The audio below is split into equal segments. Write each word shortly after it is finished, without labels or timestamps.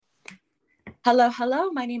Hello,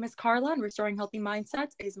 hello. My name is Karla, and restoring healthy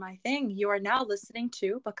mindsets is my thing. You are now listening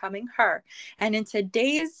to Becoming Her. And in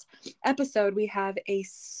today's episode, we have a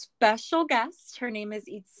special guest. Her name is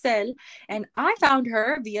Itsel, and I found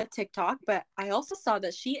her via TikTok, but I also saw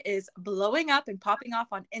that she is blowing up and popping off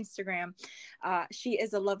on Instagram. She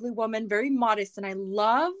is a lovely woman, very modest, and I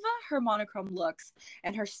love her monochrome looks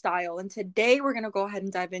and her style. And today, we're going to go ahead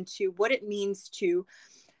and dive into what it means to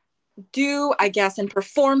and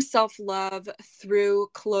perform self-love through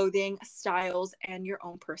clothing, styles, and your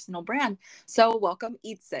own personal brand. So welcome,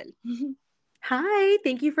 Itsel. Hi,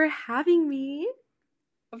 thank you for having me.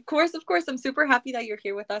 Of course, of course. I'm super happy that you're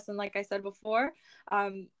here with us. And like I said before,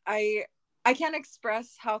 I can't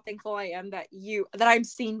express how thankful I am that I'm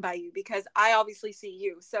seen by you, because I obviously see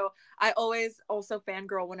you. So I always also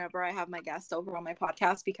fangirl whenever I have my guests over on my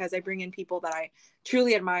podcast, because I bring in people that I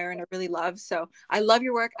truly admire and I really love. So I love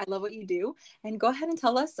your work. I love what you do. And go ahead and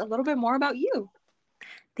tell us a little bit more about you.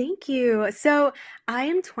 Thank you. So, I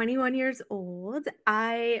am 21 years old.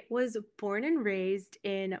 I was born and raised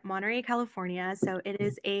in Monterey, California. So, it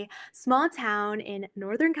is a small town in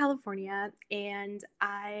Northern California, and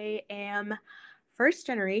I am first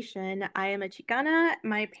generation. I am a Chicana.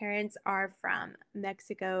 My parents are from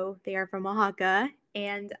Mexico, they are from Oaxaca,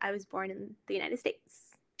 and I was born in the United States.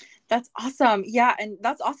 That's awesome. Yeah, and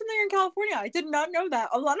that's awesome that you're in California. I did not know that.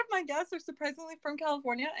 A lot of my guests are surprisingly from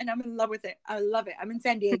California, and I'm in love with it. I love it. I'm in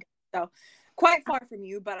San Diego, so quite far from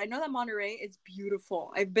you, but I know that Monterey is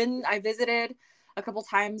beautiful. I visited a couple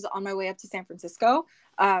times on my way up to San Francisco.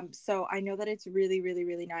 So I know that it's really, really,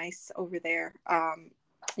 really nice over there.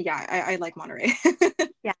 Yeah, I like Monterey.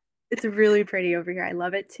 Yeah, it's really pretty over here. I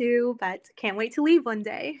love it too, but can't wait to leave one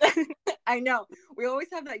day. I know. We always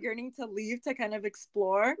have that yearning to leave, to kind of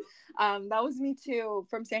explore. That was me too,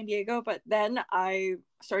 from San Diego. But then I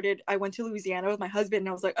went to Louisiana with my husband, and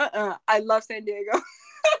I was like, I love San Diego.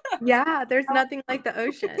 Yeah, there's nothing like the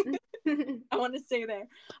ocean. I want to stay there.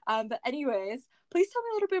 But anyways, please tell me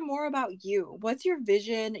a little bit more about you. What's your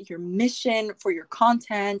vision, your mission for your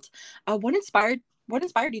content? What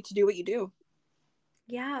inspired you to do what you do?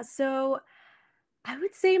 Yeah, so I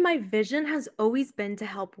would say my vision has always been to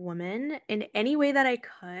help women in any way that I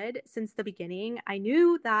could since the beginning. I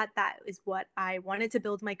knew that that is what I wanted to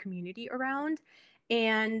build my community around.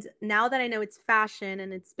 And now that I know it's fashion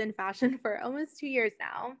and it's been fashion for almost 2 years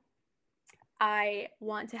now, I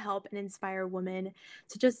want to help and inspire women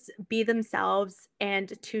to just be themselves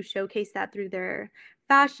and to showcase that through their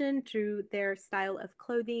fashion, through their style of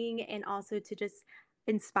clothing, and also to just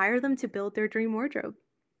inspire them to build their dream wardrobe.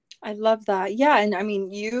 I love that. Yeah, and I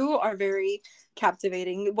mean, you are very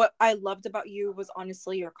captivating. What I loved about you was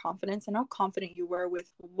honestly your confidence and how confident you were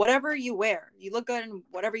with whatever you wear. You look good in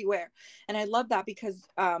whatever you wear. And I love that because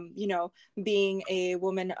being a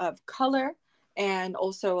woman of color, and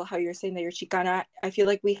also how you're saying that you're Chicana, I feel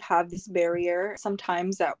like we have this barrier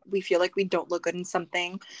sometimes that we feel like we don't look good in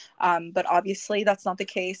something. But obviously that's not the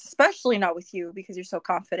case, especially not with you, because you're so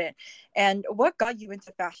confident. And what got you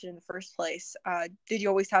into fashion in the first place? Did you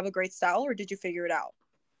always have a great style, or did you figure it out?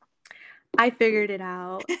 I figured it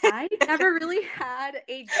out. I never really had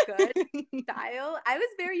a good style. I was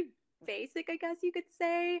very basic, I guess you could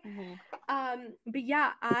say. Mhm. But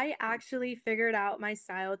yeah, I actually figured out my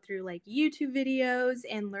style through like YouTube videos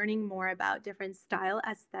and learning more about different style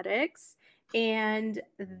aesthetics. And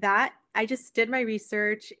that I just did my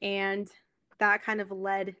research, and that kind of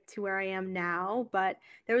led to where I am now. But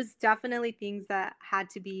there was definitely things that had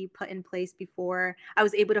to be put in place before I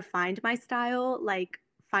was able to find my style, like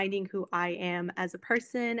finding who I am as a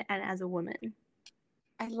person and as a woman.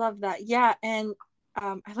 I love that. Yeah, and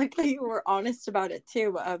I like that you were honest about it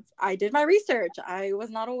too. Of I did my research. I was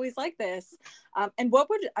not always like this. And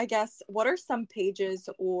what are some pages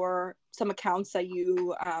or some accounts that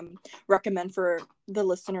you recommend for the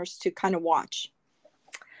listeners to kind of watch?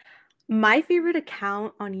 My favorite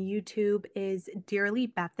account on YouTube is Dearly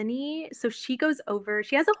Bethany. So she has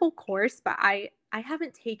a whole course, but I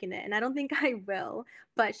haven't taken it and I don't think I will,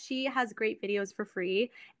 but she has great videos for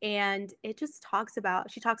free, and it just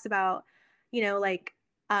she talks about, like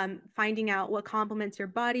finding out what complements your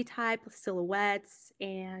body type, silhouettes,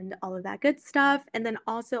 and all of that good stuff. And then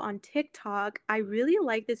also on TikTok, I really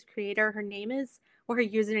like this creator. Her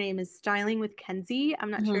username is Styling with Kenzie.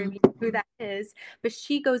 I'm not sure if Mhm. you know who that is, but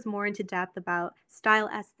she goes more into depth about style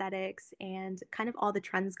aesthetics and kind of all the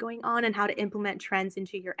trends going on and how to implement trends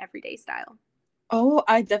into your everyday style. Oh,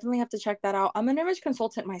 I definitely have to check that out. I'm an image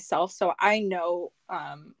consultant myself, so I know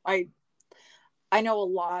a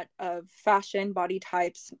lot of fashion, body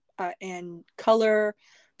types, and color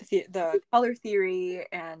the color theory,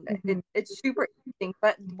 and Mhm. it's super interesting.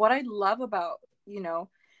 But what I love about,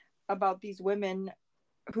 about these women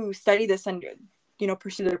who study this and,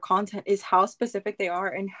 pursue their content is how specific they are,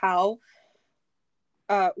 and how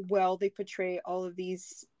well they portray all of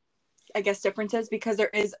these, I guess, differences, because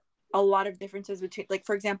there is a lot of differences between, like,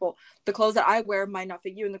 for example, the clothes that I wear might not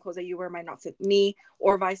fit you, and the clothes that you wear might not fit me,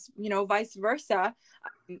 or vice versa.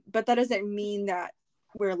 But that doesn't mean that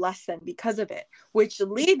we're less than because of it, which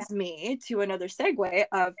leads me to another segue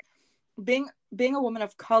of being a woman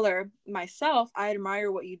of color myself. I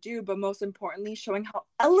admire what you do, but most importantly, showing how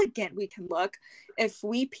elegant we can look if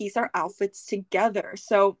we piece our outfits together.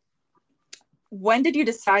 So when did you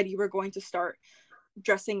decide you were going to start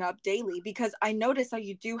dressing up daily? Because I noticed that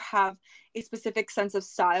you do have a specific sense of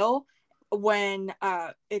style when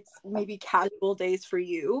it's maybe casual days for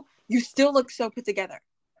you. You still look so put together.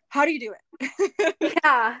 How do you do it?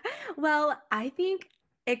 Yeah. Well, I think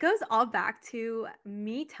it goes all back to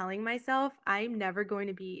me telling myself I'm never going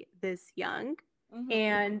to be this young. Mm-hmm.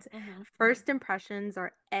 And Mm-hmm. first impressions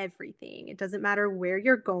are everything. It doesn't matter where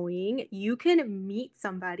you're going. You can meet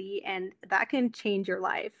somebody and that can change your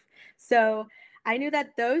life. So I knew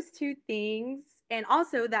that those two things, and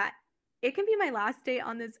also that it can be my last day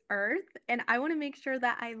on this earth, and I want to make sure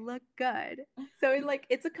that I look good. So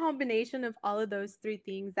it's a combination of all of those three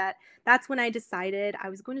things that's when I decided I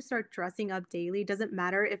was going to start dressing up daily. It doesn't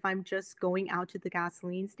matter if I'm just going out to the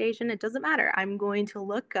gasoline station. It doesn't matter. I'm going to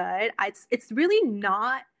look good. It's really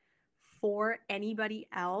not for anybody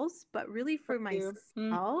else, but really for You. Mm.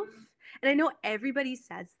 myself. And I know everybody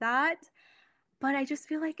says that, but I just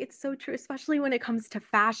feel like it's so true, especially when it comes to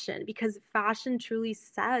fashion, because fashion truly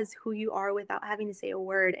says who you are without having to say a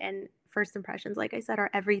word. And first impressions, like I said, are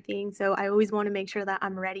everything. So I always want to make sure that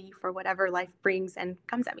I'm ready for whatever life brings and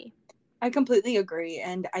comes at me. I completely agree.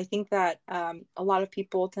 And I think that a lot of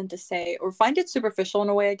people tend to say, or find it superficial in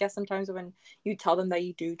a way, I guess, sometimes when you tell them that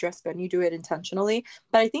you do dress good and you do it intentionally.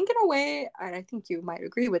 But I think in a way, and I think you might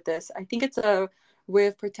agree with this, I think it's a way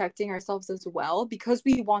of protecting ourselves as well, because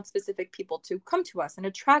we want specific people to come to us and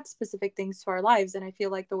attract specific things to our lives. And I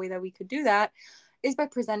feel like the way that we could do that is by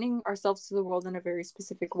presenting ourselves to the world in a very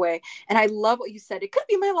specific way. And I love what you said. It could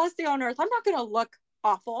be my last day on earth. I'm not going to look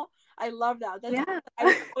awful. I love that. That's Yeah. I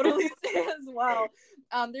would totally say as well.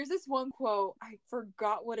 There's this one quote. I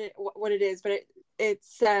forgot what it is, but it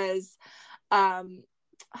says um,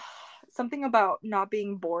 something about not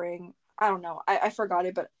being boring. I don't know. I forgot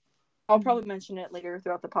it, but I'll probably mention it later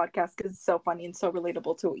throughout the podcast because it's so funny and so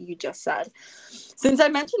relatable to what you just said. Since I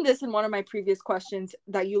mentioned this in one of my previous questions,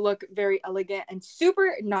 that you look very elegant and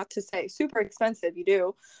super, not to say super expensive, you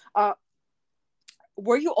do.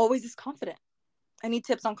 Were you always this confident? Any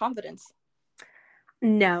tips on confidence?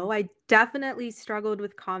 No, I definitely struggled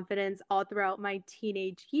with confidence all throughout my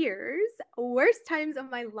teenage years, worst times of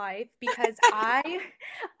my life, because I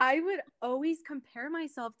would always compare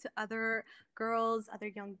myself to other girls, other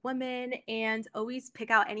young women, and always pick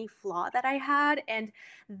out any flaw that I had, and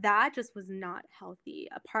that just was not healthy.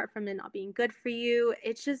 Apart from it not being good for you,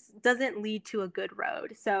 it just doesn't lead to a good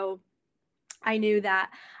road. So I knew that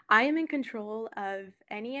I am in control of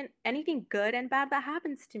anything good and bad that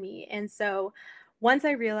happens to me. And so once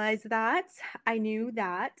I realized that, I knew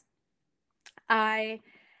that I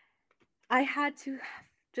I had to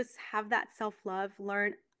just have that self-love,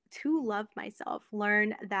 learn to love myself,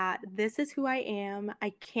 learn that this is who I am.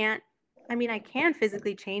 I can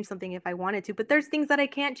physically change something if I wanted to, but there's things that I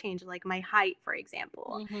can't change, like my height, for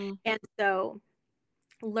example. Mm-hmm. And so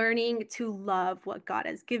learning to love what God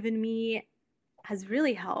has given me has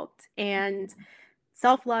really helped. And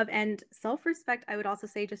self love and self respect, I would also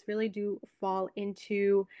say, just really do fall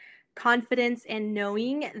into confidence and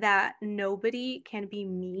knowing that nobody can be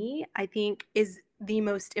me, I think is the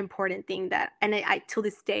most important thing and I till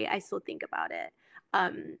this day, I still think about it.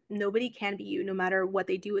 Nobody can be you no matter what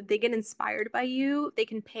they do. They get inspired by you. They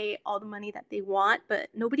can pay all the money that they want, but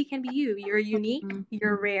nobody can be you. You're unique, Mm-hmm.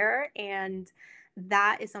 you're rare, and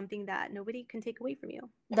that is something that nobody can take away from you.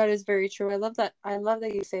 That is very true. I love that. I love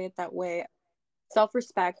that you say it that way.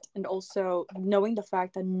 Self-respect, and also knowing the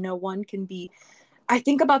fact that no one can be. I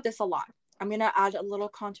think about this a lot. I'm gonna add a little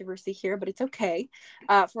controversy here, but it's okay.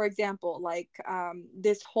 For example, like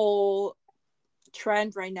this whole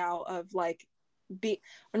trend right now of like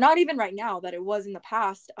or not even right now, that it was in the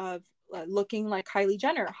past, of looking like Kylie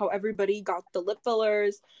Jenner. How everybody got the lip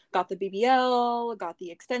fillers, got the BBL, got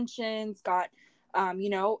the extensions, got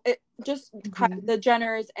it just Mhm. the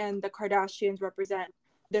Jenners and the Kardashians represent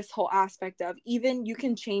this whole aspect of, even you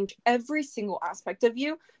can change every single aspect of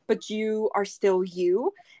you, but you are still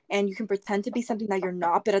you, and you can pretend to be something that you're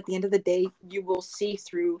not, but at the end of the day you will see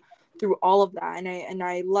through all of that. And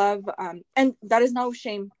I love and that is no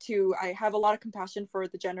shame to, I have a lot of compassion for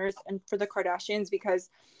the Jenners and for the Kardashians, because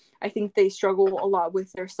I think they struggle a lot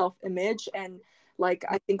with their self-image. And like,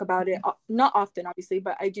 I think about it, not often obviously,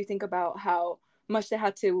 but I do think about how much they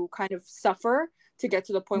had to kind of suffer to get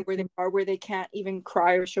to the point where they are, where they can't even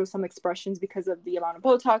cry or show some expressions because of the amount of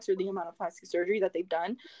Botox or the amount of plastic surgery that they've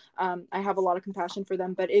done. I have a lot of compassion for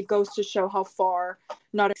them, but it goes to show how far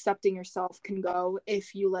not accepting yourself can go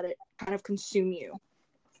if you let it kind of consume you.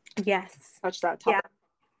 Yes. Touch that topic.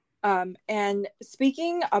 And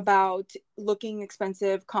speaking about looking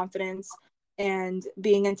expensive, confidence, and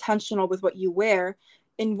being intentional with what you wear,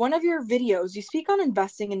 in one of your videos, you speak on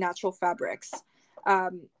investing in natural fabrics.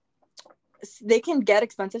 They can get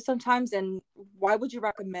expensive sometimes, and why would you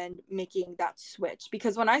recommend making that switch?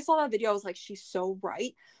 Because when I saw that video, I was like, she's so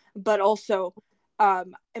right, but also,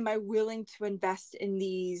 am I willing to invest in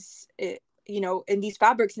these, in these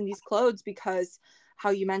fabrics, in these clothes? Because how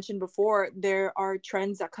you mentioned before, there are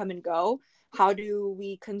trends that come and go. How do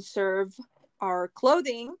we conserve our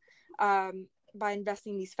clothing by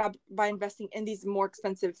investing in these more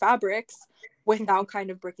expensive fabrics without kind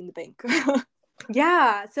of breaking the bank?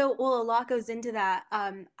 Yeah. So, well, a lot goes into that.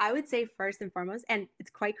 I would say first and foremost, and it's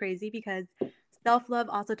quite crazy because self-love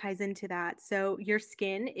also ties into that. So, your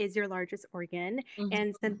skin is your largest organ,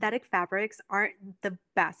 and synthetic fabrics aren't the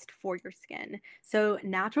best for your skin. So,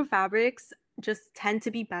 natural fabrics just tend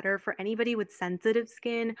to be better for anybody with sensitive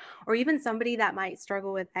skin, or even somebody that might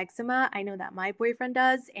struggle with eczema. I know that my boyfriend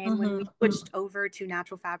does. And when we switched over to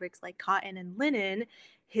natural fabrics like cotton and linen,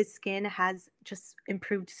 his skin has just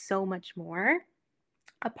improved so much more.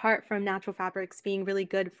 Apart from natural fabrics being really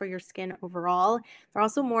good for your skin overall, they're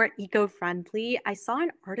also more eco-friendly. I saw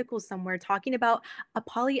an article somewhere talking about a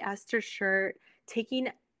polyester shirt taking,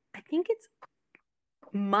 I think it's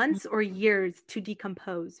months or years to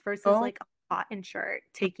decompose versus Oh, like a cotton shirt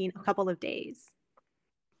taking a couple of days.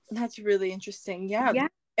 that's really interesting. Yeah. Yeah.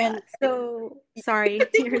 And So you sorry,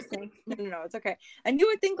 would think, you were saying. no, it's okay. And you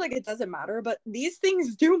would think like it doesn't matter, but these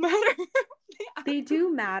things do matter. They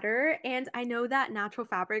do matter, and I know that natural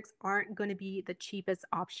fabrics aren't going to be the cheapest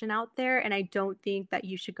option out there, and I don't think that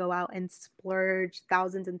you should go out and splurge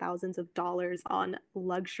thousands and thousands of dollars on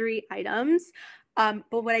luxury items.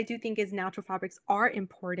 But what I do think is natural fabrics are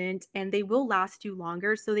important and they will last you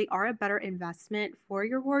longer, so they are a better investment for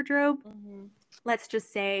your wardrobe. Let's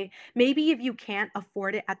just say maybe if you can't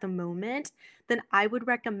afford it at the moment, then I would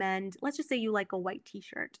recommend, let's just say you like a white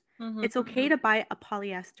t-shirt. It's okay to buy a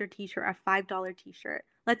polyester t-shirt, a $5 t-shirt.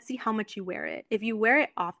 Let's see how much you wear it. If you wear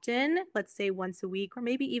it often, let's say once a week or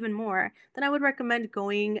maybe even more, then I would recommend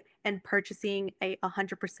going and purchasing a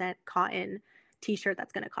 100% cotton t-shirt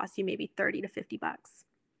that's going to cost you maybe 30 to 50 bucks.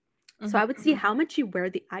 So I would see how much you wear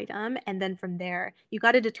the item, and then from there, you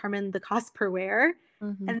got to determine the cost per wear.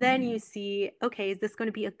 And then you see, okay, is this going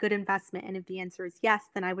to be a good investment? And if the answer is yes,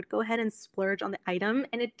 then I would go ahead and splurge on the item.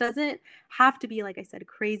 And it doesn't have to be, like I said,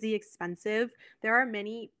 crazy expensive. There are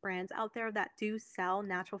many brands out there that do sell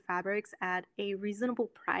natural fabrics at a reasonable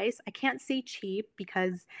price. I can't say cheap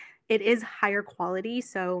because it is higher quality.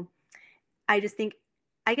 So I just think,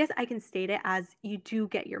 I guess I can state it as you do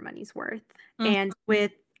get your money's worth. And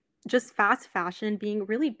with just fast fashion being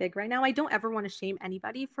really big right now, I don't ever want to shame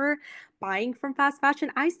anybody for buying from fast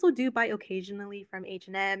fashion. I still do buy occasionally from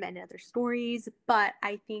H&M and other stores, but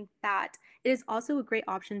I think that it is also a great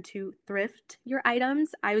option to thrift your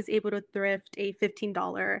items. I was able to thrift a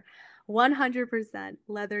 $15 100%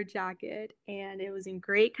 leather jacket, and it was in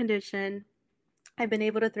great condition. I've been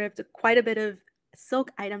able to thrift quite a bit of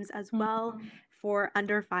silk items as well for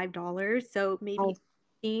under $5. So maybe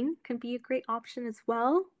can be a great option as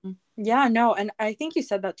well. Yeah, no, and I think you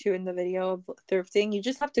said that too in the video of thrifting. You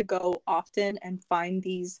just have to go often and find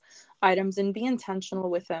these items and be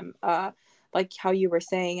intentional with them, like how you were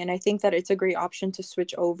saying. And I think that it's a great option to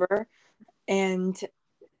switch over. And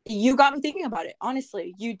you got me thinking about it.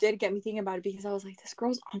 Honestly, you did get me thinking about it, because I was like, this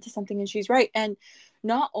girl's onto something and she's right. And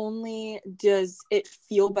not only does it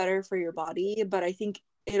feel better for your body, but I think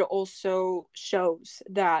it also shows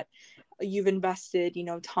that you've invested,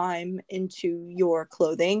 time into your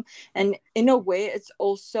clothing. And in a way, it's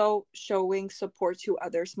also showing support to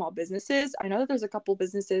other small businesses. I know that there's a couple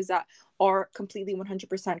businesses that are completely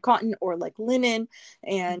 100% cotton or like linen,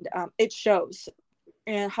 and it shows.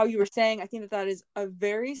 And how you were saying, I think that is a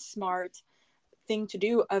very smart thing to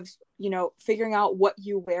do of, figuring out what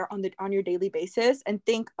you wear on your daily basis, and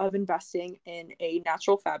think of investing in a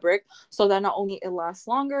natural fabric so that not only it lasts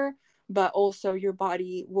longer, but also your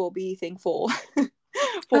body will be thankful for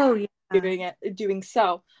Oh yeah. doing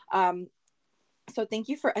so. So thank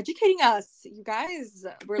you for educating us, you guys.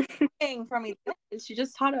 We're learning from each other. She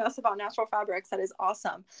just taught us about natural fabrics. That is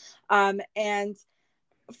awesome. And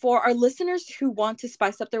for our listeners who want to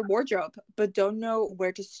spice up their wardrobe but don't know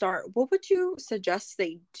where to start, what would you suggest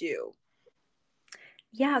they do?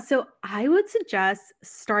 Yeah, so I would suggest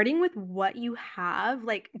starting with what you have.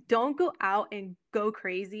 Like, don't go out and go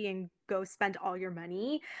crazy and go spend all your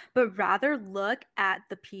money, but rather look at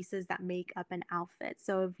the pieces that make up an outfit.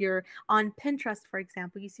 So, if you're on Pinterest, for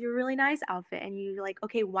example, you see a really nice outfit and you're like,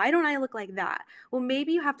 okay, why don't I look like that? Well,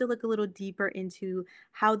 maybe you have to look a little deeper into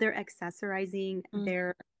how they're accessorizing Mm-hmm.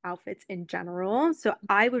 their outfits in general. So,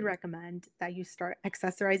 I would recommend that you start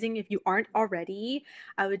accessorizing if you aren't already.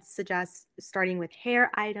 I would suggest starting with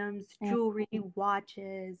hair items, jewelry,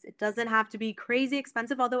 watches. It doesn't have to be crazy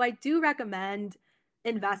expensive, although I do recommend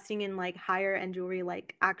investing in like higher end jewelry,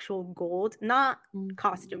 like actual gold, not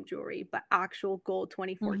costume jewelry, but actual gold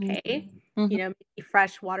 24K, Mm-hmm. maybe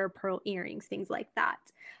freshwater pearl earrings, things like that.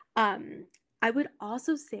 Um, I would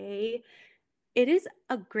also say it is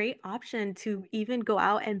a great option to even go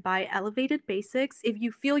out and buy elevated basics. If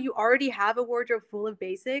you feel you already have a wardrobe full of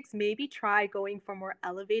basics, maybe try going for more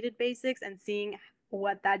elevated basics and seeing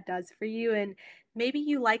what that does for you. And maybe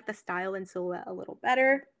you like the style and silhouette a little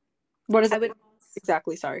better. What is I that would,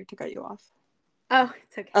 exactly? Sorry to cut you off. oh,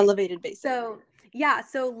 it's okay. Elevated basic. So, yeah,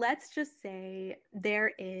 so let's just say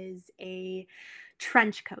there is a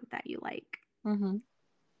trench coat that you like. Mm-hmm.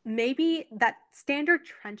 Maybe that standard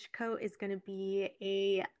trench coat is going to be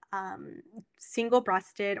a single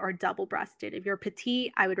breasted or double breasted. If you're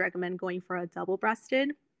petite, I would recommend going for a double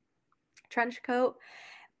breasted trench coat.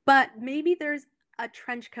 But maybe there's a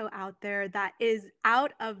trench coat out there that is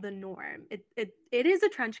out of the norm. It is a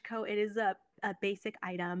trench coat, it is a basic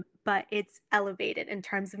item, but it's elevated in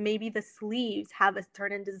terms of maybe the sleeves have a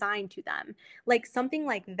certain design to them, like something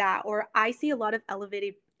like that. Or I see a lot of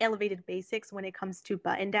elevated basics when it comes to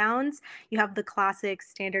button downs. You have the classic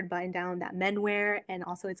standard button down that men wear, and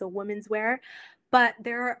also it's a women's wear. But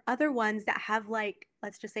there are other ones that have, like,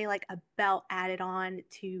 let's just say like a belt added on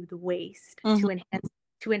to the waist Mm-hmm.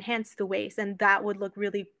 to enhance the waist, and that would look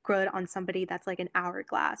really good on somebody that's like an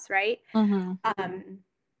hourglass, right? Mm-hmm. um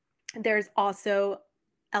there's also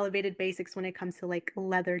elevated basics when it comes to like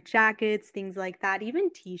leather jackets, things like that, even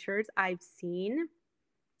t-shirts I've seen.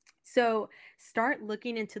 So start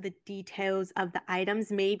looking into the details of the items.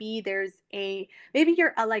 Maybe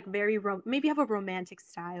you're a like maybe you have a romantic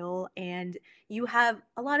style and you have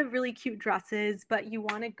a lot of really cute dresses, but you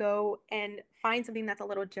want to go and find something that's a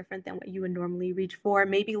little different than what you would normally reach for.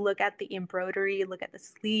 Maybe look at the embroidery, look at the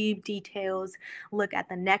sleeve details, look at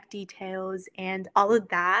the neck details, and all of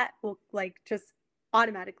that will like just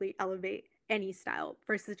automatically elevate any style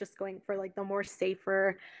versus just going for like the more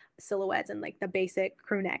safer silhouettes and like the basic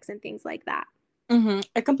crew necks and things like that. Mm-hmm.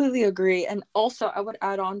 I completely agree. And also, I would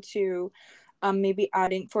add on to maybe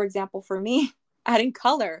adding, for example, for me, adding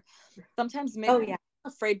color. Sometimes maybe Oh yeah.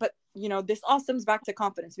 I'm afraid, but this all stems back to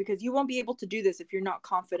confidence, because you won't be able to do this if you're not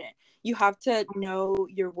confident. You have to know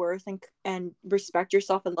your worth and respect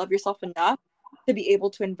yourself and love yourself enough to be able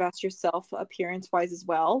to invest yourself appearance wise as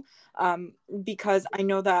well. Because I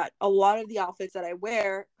know that a lot of the outfits that I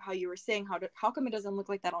wear, how you were saying, how come it doesn't look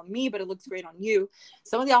like that on me, but it looks great on you?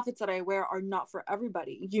 Some of the outfits that I wear are not for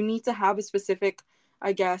everybody. You need to have a specific,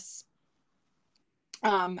 I guess,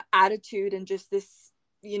 attitude and just this,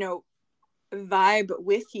 vibe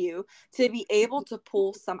with you to be able to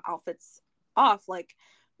pull some outfits off. Like,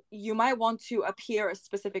 you might want to appear a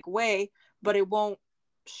specific way, but it won't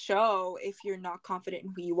show if you're not confident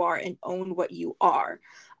in who you are and own what you are.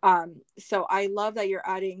 So I love that you're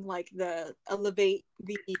adding like the elevate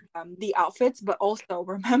the outfits, but also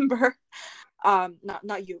remember,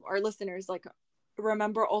 not you, our listeners, like,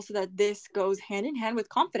 remember also that this goes hand in hand with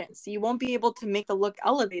confidence. You won't be able to make the look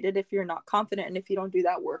elevated if you're not confident and if you don't do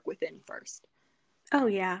that work within first. Oh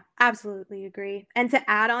yeah, absolutely agree. And to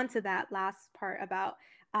add on to that last part about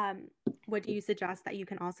um, what do you suggest that you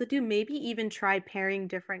can also do? Maybe even try pairing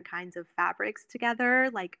different kinds of fabrics together,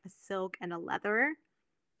 like a silk and a leather.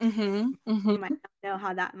 Mm-hmm. You Mm-hmm. might not know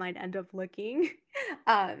how that might end up looking.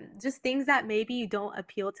 Just things that maybe don't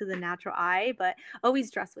appeal to the natural eye, but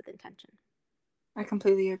always dress with intention. I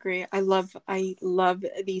completely agree. I love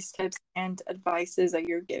these tips and advices that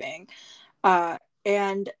you're giving.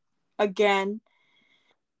 And again,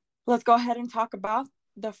 let's go ahead and talk about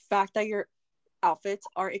the fact that you're outfits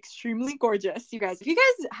are extremely gorgeous. You guys, if you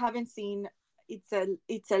guys haven't seen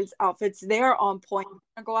Itsel's outfits, they are on point. I'm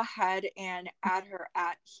gonna go ahead and add her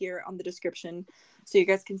at here on the description so you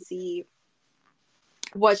guys can see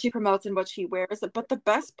what she promotes and what she wears. But the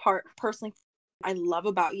best part, personally, I love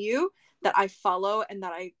about you, that I follow and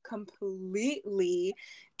that I completely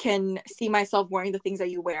can see myself wearing the things that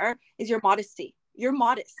you wear, is your modesty. You're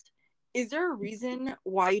modest. Is there a reason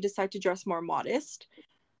why you decide to dress more modest?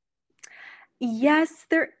 Yes,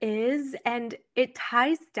 there is, and it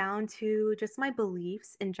ties down to just my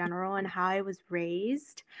beliefs in general and how I was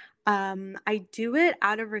raised. I do it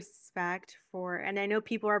out of respect for, and I know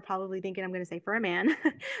people are probably thinking I'm going to say for a man,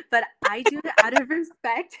 but I do it out of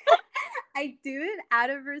respect. I do it out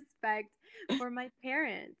of respect for my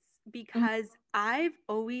parents because I've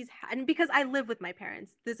always had, and because I live with my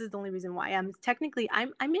parents. This is the only reason why. Technically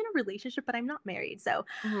I'm in a relationship, but I'm not married. So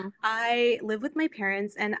Mm-hmm. I live with my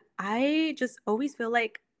parents, and I just always feel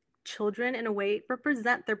like children, in a way,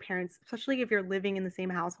 represent their parents, especially if you're living in the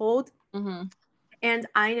same household. Mm-hmm. And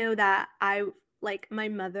I know that like, my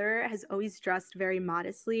mother has always dressed very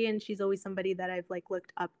modestly, and she's always somebody that I've like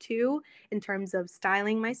looked up to in terms of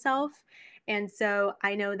styling myself. And so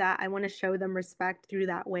I know that I want to show them respect through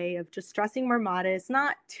that way of just dressing more modest,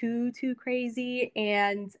 not too crazy.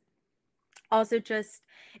 And also just,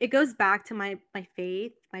 it goes back to my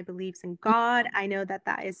faith, my beliefs in God. I know that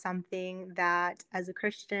that is something that, as a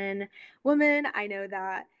Christian woman, I know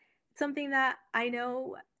that it's something that I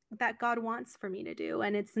know that God wants for me to do,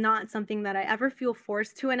 and it's not something that I ever feel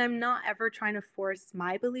forced to, and I'm not ever trying to force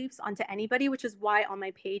my beliefs onto anybody, which is why on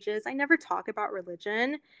my pages I never talk about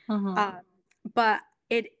religion. Mm-hmm. um, but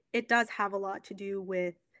it does have a lot to do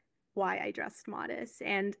with why I dressed modest.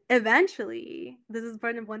 And eventually, this is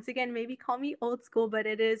part of, once again, maybe call me old school, but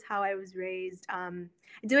it is how I was raised. I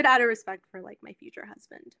do it out of respect for like my future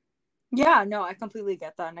husband. Yeah, no, I completely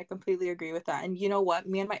get that, and I completely agree with that. And you know what?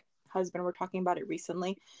 Me and my husband were talking about it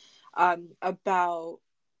recently. About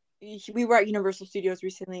we were at Universal Studios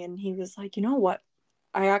recently, and he was like, you know what?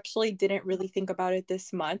 I actually didn't really think about it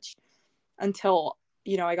this much until,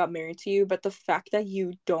 I got married to you. But the fact that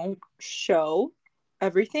you don't show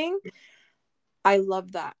everything, I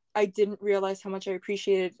love that. I didn't realize how much I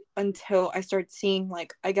appreciated until I started seeing,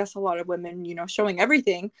 like, I guess a lot of women, showing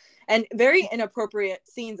everything, and very inappropriate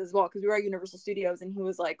scenes as well. Because we were at Universal Studios, and he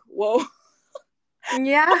was like, "Whoa,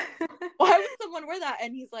 Yeah. why would someone wear that?"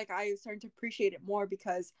 And he's like, "I started to appreciate it more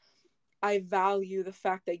because I value the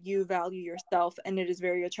fact that you value yourself, and it is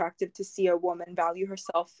very attractive to see a woman value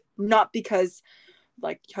herself, not because,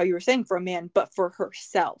 like how you were saying, for a man, but for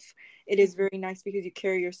herself. It is very nice because you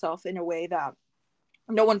carry yourself in a way that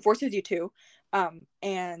no one forces you to,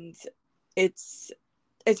 and it's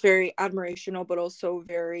very admirational, but also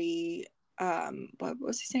very, what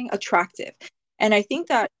was he saying, attractive. And I think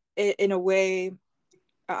that in a way,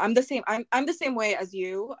 I'm the same. I'm the same way as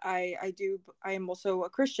you. I am also a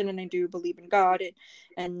Christian, and I do believe in God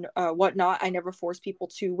and whatnot. I never force people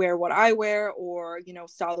to wear what I wear or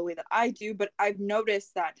style the way that I do. But I've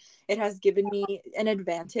noticed that it has given me an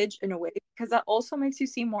advantage in a way, because that also makes you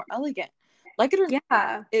seem more elegant. Like it or not,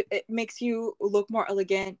 Yeah. it makes you look more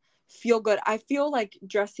elegant, feel good. I feel like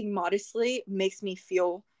dressing modestly makes me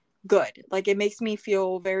feel good. Like it makes me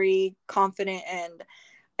feel very confident and,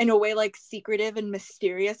 in a way, like secretive and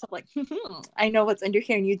mysterious. I'm like, I know what's under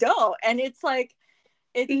here and you don't. And it's like,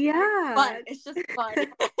 it's fun. Yeah. It's just fun.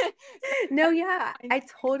 So No, yeah, I, I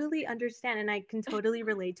totally understand, and I can totally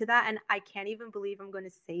relate to that. And I can't even believe I'm going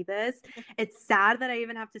to say this. It's sad that I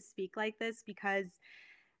even have to speak like this because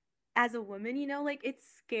as a woman, like, it's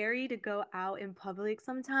scary to go out in public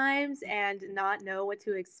sometimes and not know what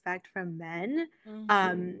to expect from men.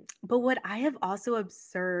 Mhm. But what I have also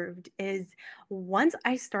observed is, once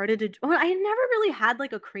I started to, well, I never really had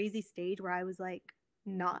like a crazy stage where I was like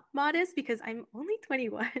not modest because I'm only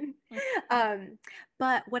 21. um,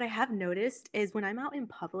 but what I have noticed is when I'm out in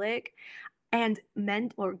public, and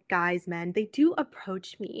men, or guys, men, they do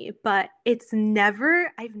approach me, but it's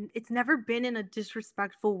never been in a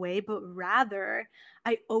disrespectful way, but rather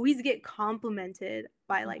I always get complimented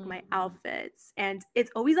by like Mhm. my outfits, and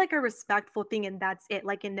it's always like a respectful thing, and that's it.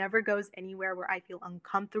 Like it never goes anywhere where I feel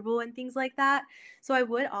uncomfortable and things like that. So I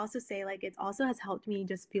would also say like it also has helped me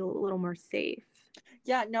just feel a little more safe.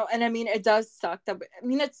 Yeah, no, and I mean, it does suck that, I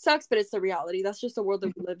mean, it sucks, but it's the reality. That's just the world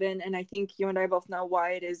that we live in, and I think you and I both know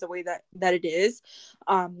why it is the way that it is.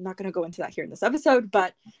 I'm not going to go into that here in this episode,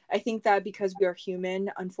 but I think that because we are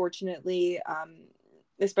human, unfortunately,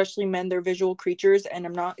 especially men, they're visual creatures, and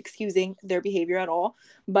I'm not excusing their behavior at all,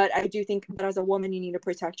 but I do think that as a woman, you need to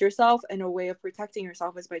protect yourself, and a way of protecting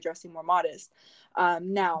yourself is by dressing more modest.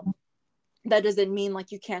 Now, that doesn't mean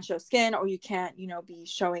like you can't show skin or you can't, be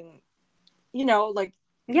showing, like,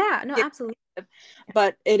 Yeah, no, absolutely.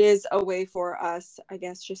 but it is a way for us, I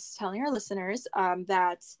guess, just telling our listeners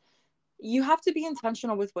that you have to be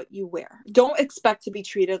intentional with what you wear. Don't expect to be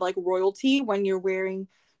treated like royalty when you're wearing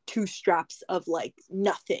two straps of like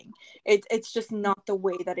nothing. It's just not the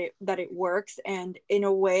way that it works. And in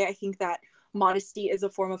a way, I think that modesty is a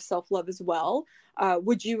form of self-love as well.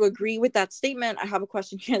 Would you agree with that statement? I have a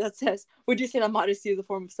question here that says, would you say that modesty is a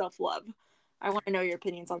form of self-love? I want to know your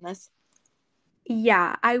opinions on this.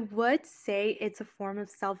 Yeah, I would say it's a form of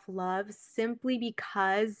self-love simply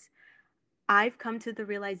because I've come to the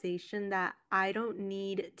realization that I don't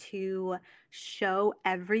need to show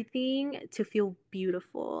everything to feel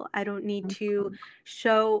beautiful. I don't need to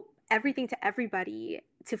show everything to everybody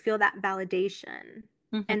to feel that validation.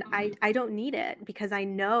 And Mm-hmm. I don't need it because I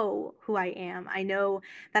know who I am. I know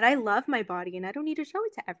that I love my body and I don't need to show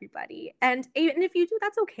it to everybody. And if you do,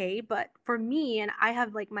 that's okay. But for me, and I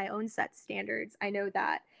have like my own set standards, I know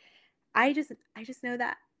that I just know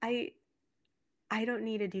that I don't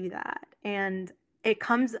need to do that. And it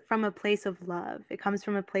comes from a place of love. It comes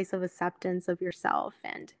from a place of acceptance of yourself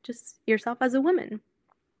and just yourself as a woman.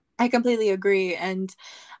 I completely agree, and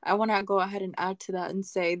I want to go ahead and add to that and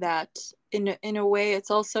say that in a way,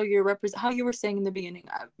 it's also your how you were saying in the beginning.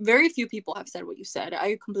 Very few people have said what you said.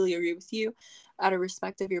 I completely agree with you, out of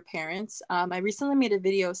respect of your parents. I recently made a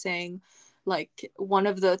video saying, like, one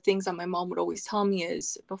of the things that my mom would always tell me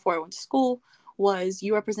is before I went to school was,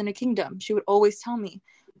 "You represent a kingdom." She would always tell me,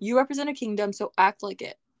 "You represent a kingdom, so act like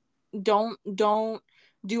it. Don't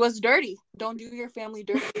do us dirty. Don't do your family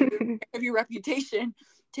dirty. Of your reputation.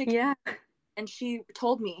 Take." Yeah. And she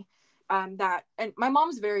told me that, and my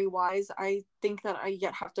mom's very wise. I think that I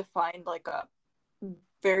yet have to find like a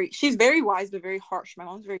she's very wise but very harsh. My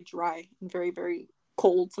mom's very dry and very, very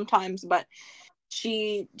cold sometimes, but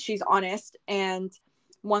she's honest. And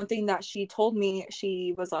one thing that she told me,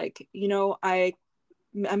 she was like,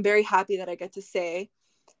 I'm very happy that I get to say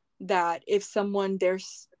that if someone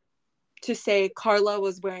dares to say Karla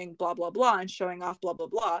was wearing blah blah blah and showing off blah blah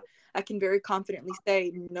blah, I can very confidently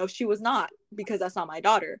say no, she was not, because that's not my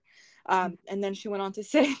daughter. And then she went on to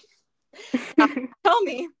say, tell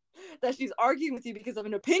me that she's arguing with you because of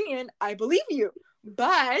an opinion, I believe you,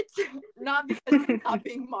 but not because she's not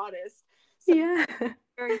being modest. So Yeah.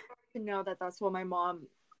 very to know that that's what my mom,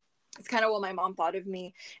 it's kind of what my mom thought of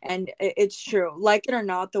me. And it's true, like it or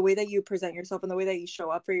not, the way that you present yourself and the way that you show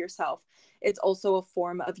up for yourself, it's also a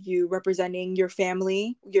form of you representing your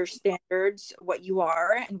family, your standards, what you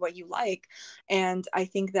are and what you like. And I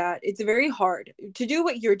think that it's very hard to do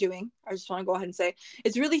what you're doing. I just want to go ahead and say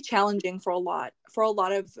it's really challenging for a lot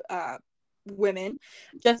of women,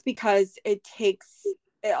 just because it takes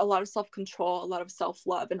a lot of self-control, a lot of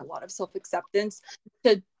self-love, and a lot of self-acceptance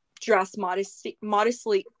to dress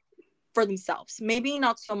modestly for themselves. Maybe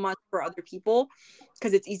not so much for other people,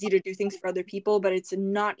 because it's easy to do things for other people, but it's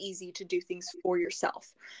not easy to do things for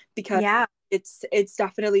yourself, because Yeah. it's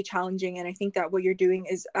definitely challenging. And I think that what you're doing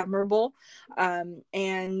is admirable,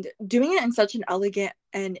 and doing it in such an elegant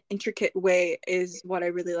and intricate way is what I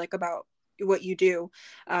really like about what you do,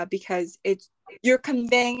 because you're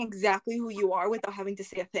conveying exactly who you are without having to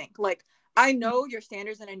say a thing. Like, I know your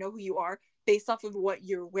standards and I know who you are based off of what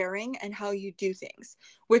you're wearing and how you do things,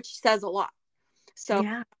 which says a lot. So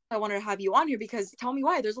Yeah. I wanted to have you on here because tell me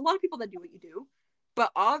why. There's a lot of people that do what you do,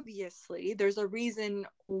 but obviously there's a reason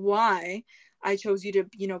why I chose you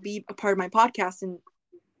to, be a part of my podcast, and,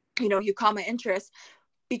 you caught my interest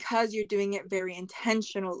because you're doing it very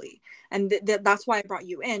intentionally. And that's why I brought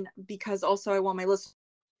you in, because also I want my listeners.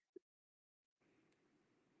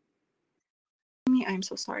 I'm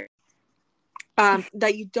so sorry.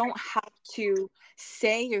 That you don't have to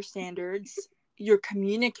say your standards, you're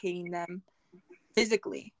communicating them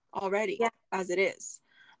physically already Yeah. as it is.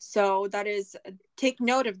 So that is, take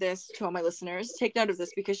note of this to all my listeners. Take note of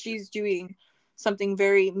this, because she's doing something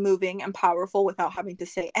very moving and powerful without having to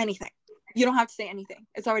say anything. You don't have to say anything.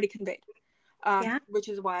 It's already conveyed. Yeah. Which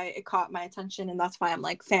is why it caught my attention, and that's why I'm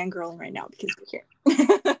like fangirling right now because you're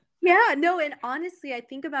here. Yeah, no, and honestly, I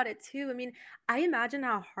think about it too. I mean, I imagine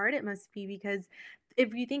how hard it must be because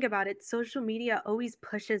if you think about it, social media always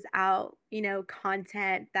pushes out,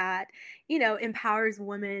 content that, empowers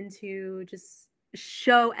women to just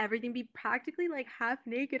show everything, be practically like half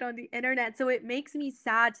naked on the internet. So it makes me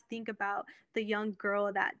sad to think about the young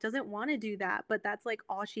girl that doesn't want to do that, but that's like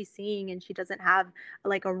all she's seeing, and she doesn't have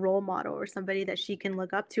like a role model or somebody that she can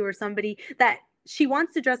look up to, or somebody that she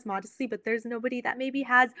wants to dress modestly, but there's nobody that maybe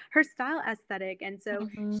has her style aesthetic. And so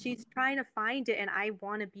Mhm. she's trying to find it. And I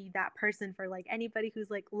want to be that person for like anybody who's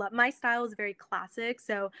like, my style is very classic.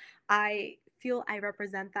 So I feel I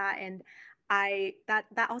represent that. And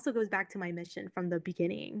that also goes back to my mission from the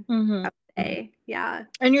beginning. Mhm. Yeah.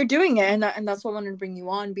 And you're doing it, and that's what I wanted to bring you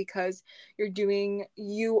on, because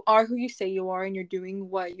you are who you say you are, and you're doing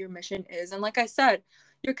what your mission is. And like I said,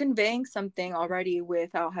 you're conveying something already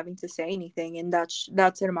without having to say anything, and that's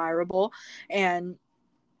admirable. And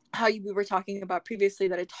how we were talking about previously,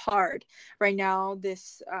 that it's hard right now,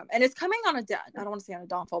 this and it's coming on I don't want to say on a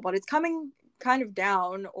downfall, but it's coming kind of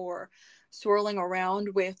down, or swirling around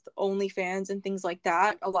with OnlyFans and things like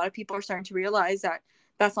that. A lot of people are starting to realize that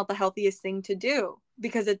that's not the healthiest thing to do,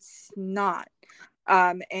 because it's not.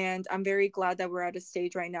 And I'm very glad that we're at a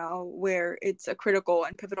stage right now where it's a critical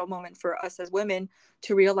and pivotal moment for us as women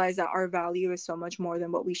to realize that our value is so much more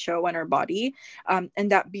than what we show on our body,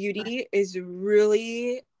 and that beauty is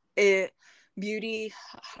really it. Beauty,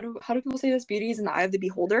 how do people say this? Beauty is in the eye of the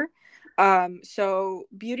beholder. So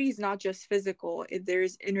beauty is not just physical.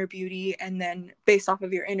 There's inner beauty, and then based off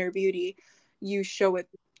of your inner beauty, you show it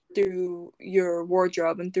through your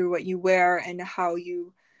wardrobe and through what you wear, and how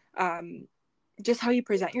you just how you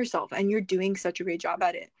present yourself. And you're doing such a great job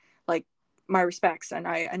at it. Like, my respects, and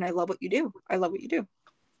I love what you do. I love what you do.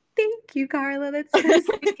 Thank you, Karla. That's so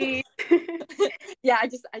sweet. Yeah, I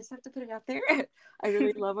just have to put it out there. I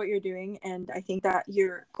really love what you're doing, and I think that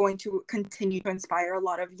you're going to continue to inspire a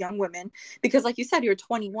lot of young women, because like you said, you're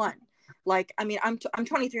 21. Like, I mean, I'm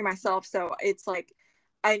 23 myself, so it's like,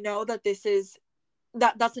 I know that this is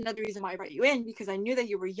that's another reason why I brought you in, because I knew that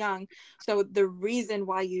you were young. So the reason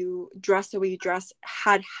why you dress the way you dress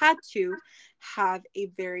had to have a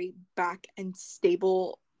very back and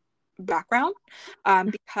stable background,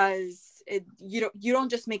 because you don't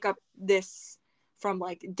just make up this from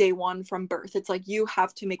like day one, from birth. It's like you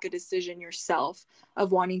have to make a decision yourself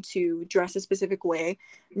of wanting to dress a specific way,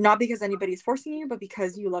 not because anybody's forcing you, but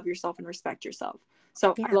because you love yourself and respect yourself.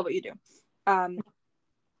 So I Yeah. love what you do.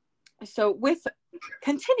 So with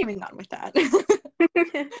continuing on with that,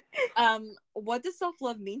 what does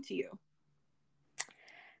self-love mean to you?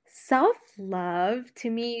 Self-love to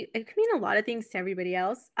me, it can mean a lot of things to everybody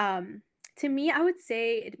else. To me, I would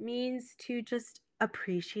say it means to just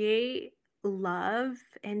appreciate, love,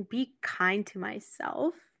 and be kind to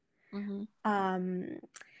myself. Mm-hmm. Um,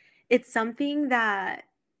 it's something that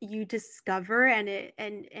you discover, and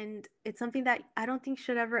it's something that I don't think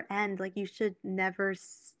should ever end. Like, you should never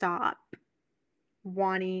stop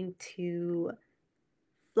wanting to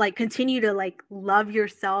like continue to like love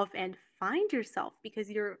yourself and find yourself, because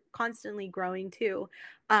you're constantly growing too.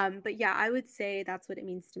 But yeah, I would say that's what it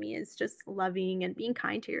means to me, is just loving and being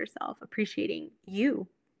kind to yourself, appreciating you.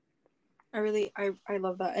 I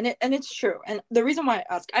love that, and it's true. And the reason why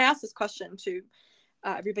I asked this question to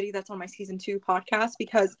everybody that's on my season 2 podcast,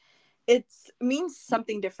 because it means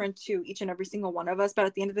something different to each and every single one of us. But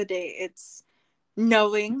at the end of the day, it's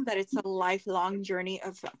knowing that it's a lifelong journey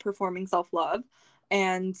of performing self-love.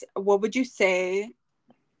 And what would you say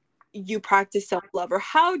you practice self-love, or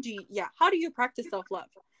how do you practice self-love?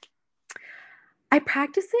 I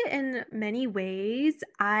practice it in many ways.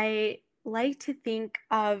 Like to think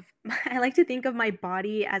of I like to think of my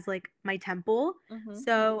body as like my temple. Mm-hmm.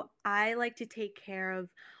 So I like to take care of,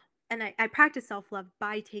 and I practice self-love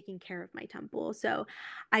by taking care of my temple. So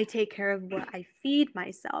I take care of what I feed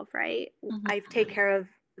myself, right? Mm-hmm. I take care of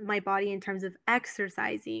my body in terms of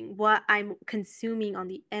exercising, what I'm consuming on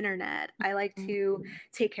the internet. I like to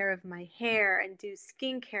take care of my hair and do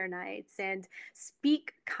skincare nights and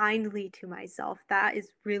speak kindly to myself. That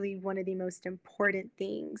is really one of the most important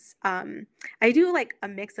things. I do like a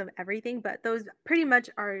mix of everything, but those pretty much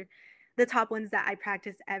are the top ones that I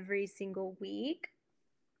practice every single week.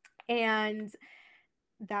 And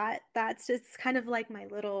that's just kind of like my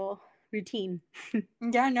little routine.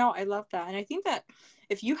 Yeah, no, I love that. And I think that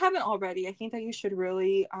if you haven't already, I think that you should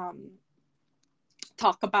really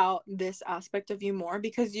talk about this aspect of you more,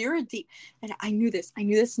 because you're a deep, and I knew this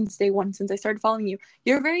since day one, since I started following you.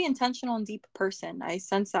 You're a very intentional and deep person. I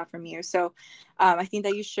sense that from you. So I think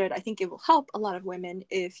that you should. I think it will help a lot of women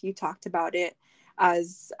if you talked about it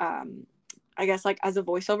as I guess like as a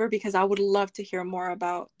voiceover, because I would love to hear more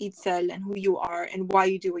about Itsel and who you are and why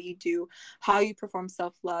you do what you do, how you perform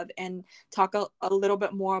self-love, and talk a little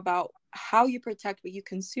bit more about how you protect what you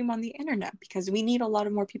consume on the internet, because we need a lot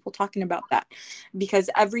of more people talking about that, because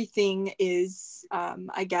everything is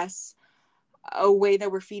I guess a way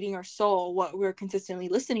that we're feeding our soul, what we're consistently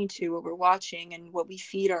listening to, what we're watching, and what we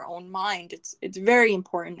feed our own mind. It's very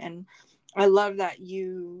important. And I love that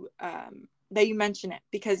you mention it,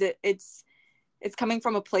 because it's coming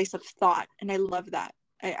from a place of thought, and I love that.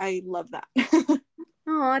 I love that.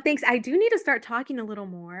 Oh, thanks. I do need to start talking a little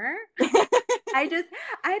more. I just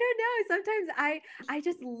I don't know. Sometimes I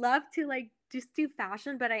just love to like just do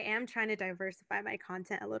fashion, but I am trying to diversify my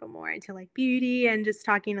content a little more into like beauty and just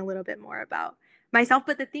talking a little bit more about myself.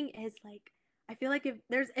 But the thing is like I feel like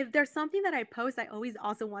if there's something that I post, I always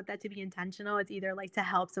also want that to be intentional. It's either like to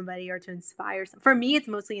help somebody or to inspire some. For me, it's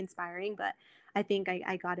mostly inspiring, but I think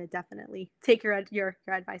I gotta definitely take your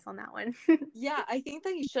advice on that one. Yeah, I think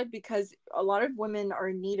that you should, because a lot of women are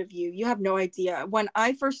in need of you. You have no idea. When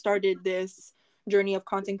I first started this journey of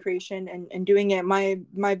content creation and doing it,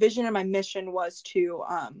 my vision and my mission was to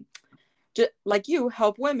just like you,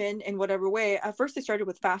 help women in whatever way. At first I started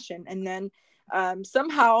with fashion, and then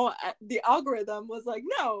somehow the algorithm was like,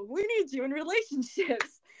 no, we need you in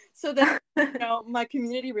relationships. So then, my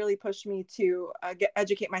community really pushed me to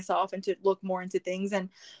educate myself and to look more into things. And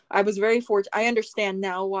I was very fortunate. I understand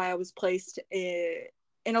now why I was placed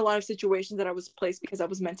in a lot of situations that I was placed, because I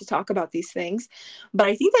was meant to talk about these things. But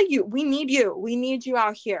I think that we need you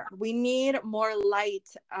out here. We need more light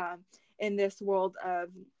in this world of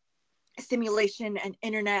stimulation and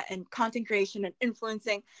internet and content creation and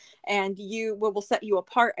influencing. And what will set you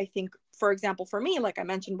apart, I think, for example, for me, like I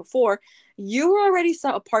mentioned before, you were already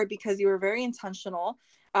set apart because you were very intentional.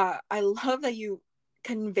 I love that you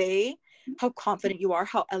convey how confident you are,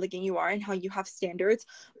 how elegant you are, and how you have standards,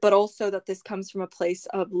 but also that this comes from a place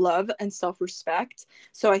of love and self-respect.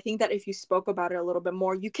 So I think that if you spoke about it a little bit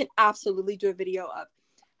more, you can absolutely do a video of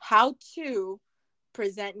how to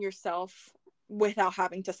present yourself without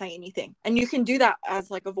having to say anything. And you can do that as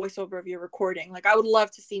like a voiceover of your recording. Like I would love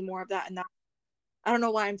to see more of that. And that, I don't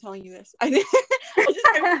know why I'm telling you this. I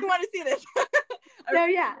I really want to see this. So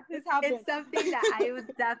yeah, this happened. It's something that I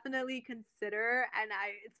would definitely consider. And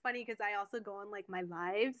it's funny because I also go on like my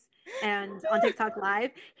lives and on TikTok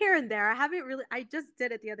live here and there. I just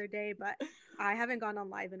did it the other day, but I haven't gone on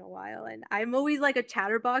live in a while. And I'm always like a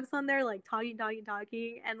chatterbox on there, like talking.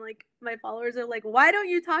 And like my followers are like, why don't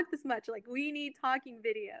you talk this much? Like we need talking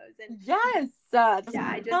videos. And yes, that's yeah,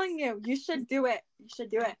 I'm telling you, you should do it. You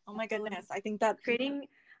should do it. Oh my goodness. I think that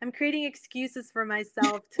I'm creating excuses for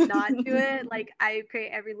myself to not do it. Like I create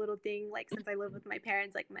every little thing, like since I live with my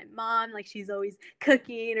parents, like my mom, like she's always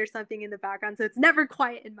cooking or something in the background. So it's never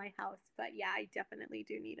quiet in my house. But yeah, I definitely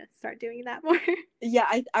do need to start doing that more.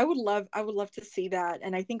 Yeah, I would love to see that.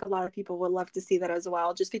 And I think a lot of people would love to see that as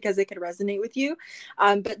well, just because it could resonate with you.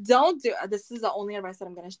 But don't do, this is the only advice that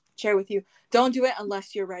I'm going to share with you. Don't do it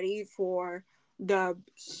unless you're ready for the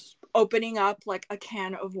opening up like a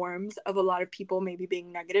can of worms of a lot of people maybe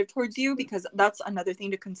being negative towards you, because that's another thing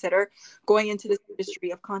to consider going into this industry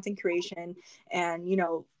of content creation and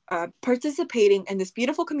participating in this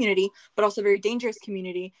beautiful community, but also very dangerous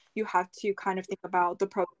community. You have to kind of think about the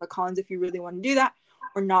pros and the cons if you really want to do that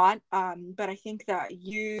or not. But I think that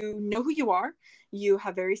you know who you are. You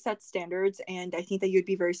have very set standards, and I think that you'd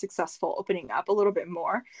be very successful opening up a little bit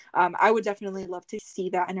more. I would definitely love to see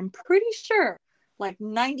that, and I'm pretty sure like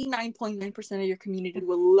 99.9% of your community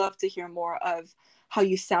will love to hear more of how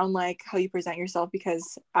you sound, like how you present yourself,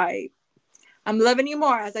 because I'm loving you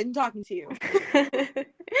more as I'm talking to you.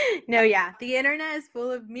 No, yeah. The internet is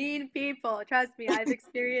full of mean people. Trust me, I've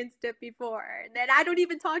experienced it before. And then I don't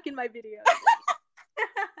even talk in my videos.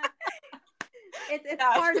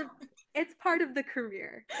 It's part of the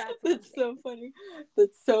career. That's so funny.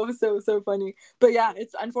 That's so funny. But yeah,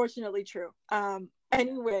 it's unfortunately true.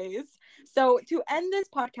 Anyways, so to end this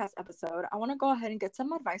podcast episode, I want to go ahead and get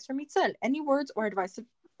some advice from Itsel. Any words or advice of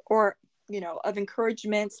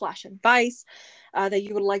encouragement / advice that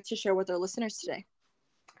you would like to share with our listeners today?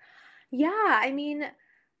 Yeah, I mean,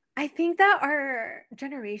 I think that our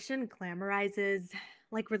generation glamorizes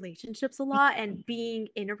like relationships a lot and being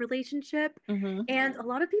in a relationship. Mm-hmm. And a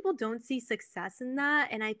lot of people don't see success in that.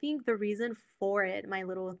 And I think the reason for it, my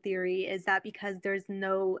little theory, is that because there's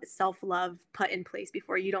no self-love put in place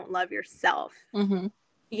before you don't love yourself. Mm-hmm.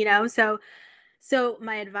 So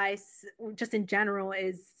my advice just in general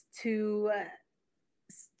is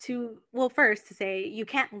well, first to say you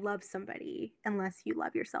can't love somebody unless you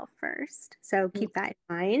love yourself first, so keep that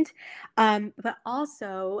in mind. But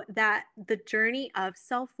also that the journey of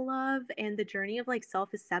self-love and the journey of like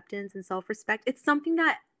self-acceptance and self-respect, it's something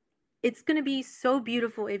that it's going to be so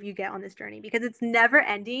beautiful if you get on this journey, because it's never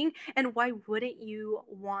ending. And why wouldn't you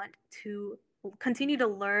want to continue to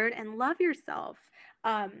learn and love yourself?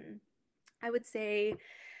 I would say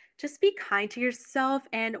just be kind to yourself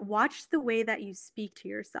and watch the way that you speak to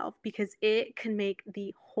yourself, because it can make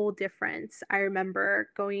the whole difference. I remember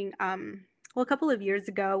going well, a couple of years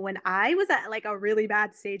ago when I was at like a really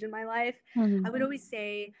bad stage in my life, I Mhm. would always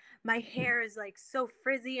say my hair is like so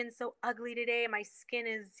frizzy and so ugly today. My skin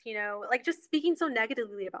is, like just speaking so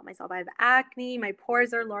negatively about myself. I have acne, my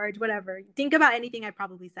pores are large, whatever. Think about anything, I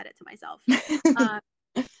probably said it to myself.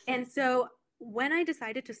 Um, and so when I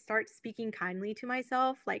decided to start speaking kindly to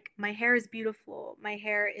myself, like my hair is beautiful, my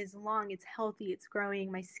hair is long, it's healthy, it's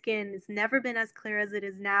growing, my skin has never been as clear as it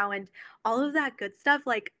is now, and all of that good stuff,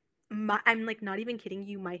 like I'm like not even kidding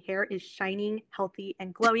you, my hair is shining, healthy,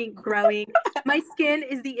 and glowing, growing. My skin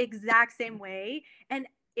is the exact same way. And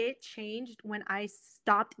it changed when I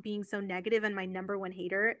stopped being so negative and my number one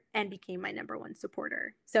hater and became my number one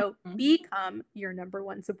supporter. So become your number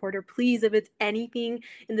one supporter. Please, if it's anything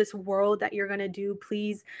in this world that you're going to do,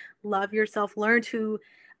 please love yourself, learn to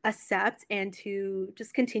accept and to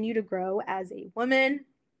just continue to grow as a woman.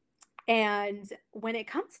 And when it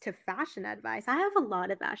comes to fashion advice, I have a lot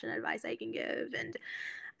of fashion advice I can give. And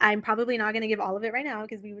I'm probably not going to give all of it right now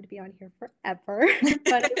because we would be on here forever.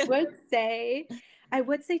 But I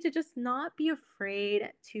would say to just not be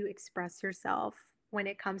afraid to express yourself when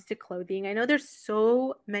it comes to clothing. I know there's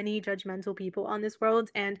so many judgmental people on this world,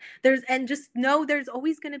 and just know there's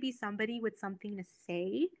always going to be somebody with something to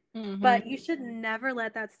say. Mhm. But you should never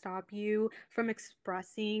let that stop you from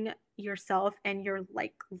expressing yourself and your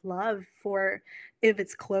like love for, if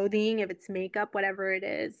it's clothing, if it's makeup, whatever it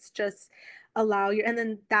is. Just allow your, and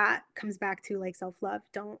then that comes back to like self-love.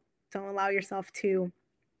 Don't allow yourself to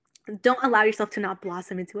don't allow yourself to not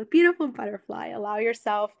blossom into a beautiful butterfly. Allow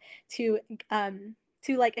yourself to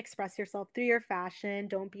like express yourself through your fashion.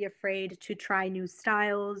 Don't be afraid to try new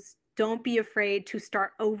styles. Don't be afraid to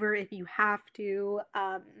start over if you have to.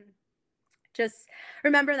 Just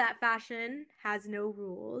remember that fashion has no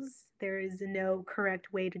rules. There is no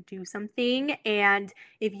correct way to do something. And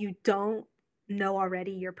if you don't know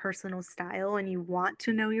already your personal style and you want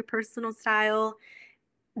to know your personal style,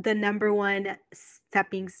 the number one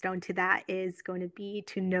stepping stone to that is going to be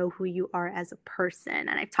to know who you are as a person.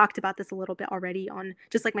 And I've talked about this a little bit already on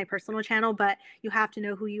just like my personal channel, but you have to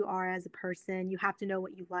know who you are as a person. You have to know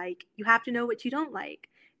what you like. You have to know what you don't like.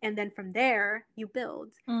 And then from there, you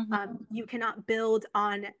build. Mhm. You cannot build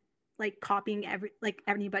on like copying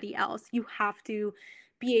anybody else. You have to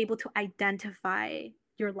be able to identify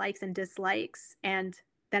your likes and dislikes, and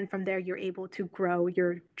then from there you're able to grow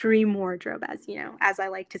your dream wardrobe, as I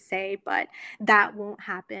like to say. But that won't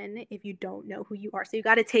happen if you don't know who you are. So you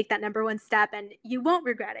got to take that number one step, and you won't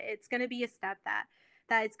regret it. It's going to be a step that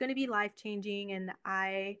it's going to be life changing, and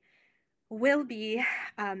I will be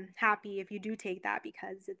happy if you do take that,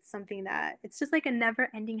 because it's something that it's just like a never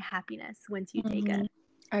ending happiness once you take it. Mhm.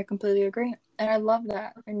 I completely agree. And I love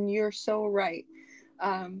that. And you're so right.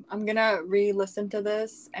 I'm gonna re-listen to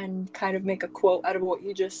this and kind of make a quote out of what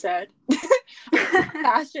you just said.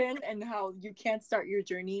 Fashion and how you can't start your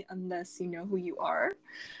journey unless you know who you are,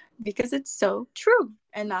 because it's so true.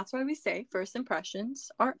 And that's why we say first impressions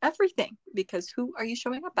are everything, because who are you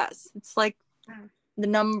showing up as? It's like the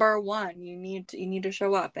number one. You need to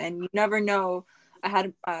show up, and you never know. I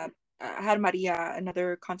had Maria,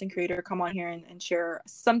 another content creator, come on here and share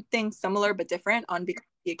something similar but different on Become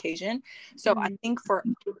the Occasion. So I Mhm. think for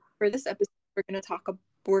this episode, we're gonna talk.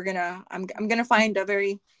 I'm gonna find a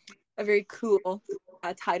very cool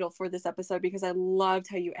title for this episode, because I loved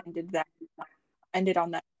how you ended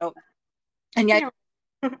on that note. And yeah,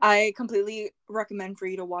 Yeah. I completely recommend for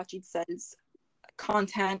you to watch Itsel's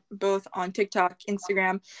content both on TikTok,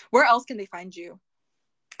 Instagram. Where else can they find you?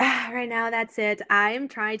 Right now, that's it. I'm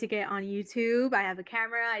trying to get on YouTube. I have a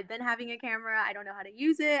camera. I've been having a camera. I don't know how to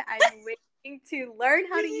use it. I'm waiting to learn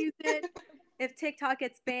how to use it. If TikTok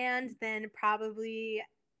gets banned, then probably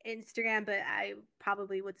Instagram, but I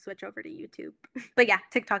probably would switch over to YouTube. But yeah,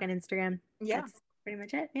 TikTok and Instagram. Yeah. That's pretty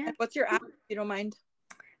much it. Yeah. And what's your app, if you don't mind?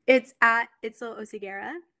 It's at Itsel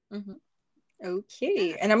Osigera. Mm-hmm.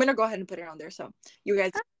 Okay. And I'm going to go ahead and put it on there. So you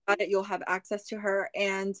guys got it. You'll have access to her.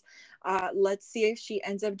 And let's see if she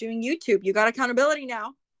ends up doing YouTube. You got accountability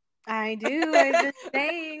now. I do. I've been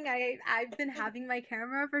saying I've been having my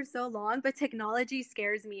camera for so long, but technology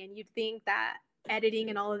scares me, and you'd think that editing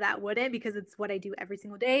and all of that wouldn't, because it's what I do every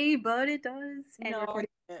single day, but it does. And No, recording.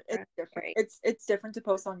 it's different. Right. It's different to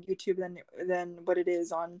post on YouTube than what it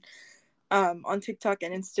is on TikTok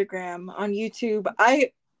and Instagram. On YouTube,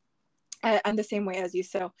 I'm the same way as you.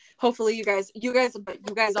 So hopefully you guys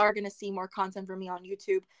are gonna see more content from me on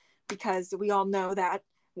YouTube, because we all know that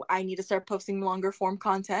I need to start posting longer form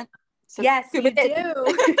content. So Yes, you YouTube it do.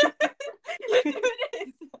 is. YouTube it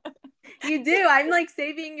is. You do. I'm like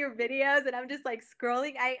saving your videos and I'm just like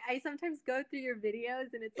scrolling. I sometimes go through your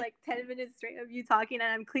videos and it's like 10 minutes straight of you talking and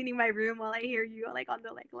I'm cleaning my room while I hear you like on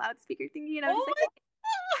the like loudspeaker thingy and I'm just Oh like, my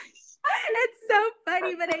gosh. it's so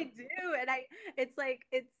funny, but I do. And it's like,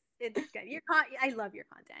 it's good. I love your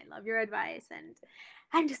content. I love your advice. And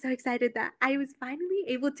I'm just so excited that I was finally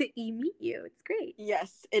able to meet you. It's great.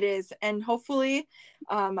 Yes, it is. And hopefully,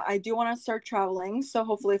 I do want to start traveling. So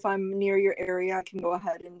hopefully if I'm near your area, I can go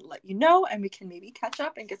ahead and let you know and we can maybe catch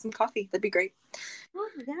up and get some coffee. That'd be great. Oh,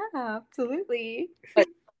 yeah, absolutely. But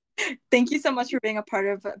thank you so much for being a part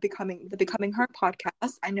of Becoming Her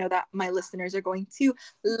podcast. I know that my listeners are going to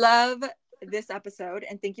love this episode,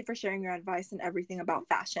 and thank you for sharing your advice and everything about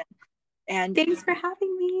fashion. And thanks for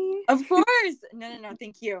having me. of course. No,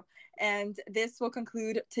 thank you. And this will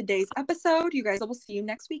conclude today's episode. You guys, I will see you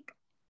next week.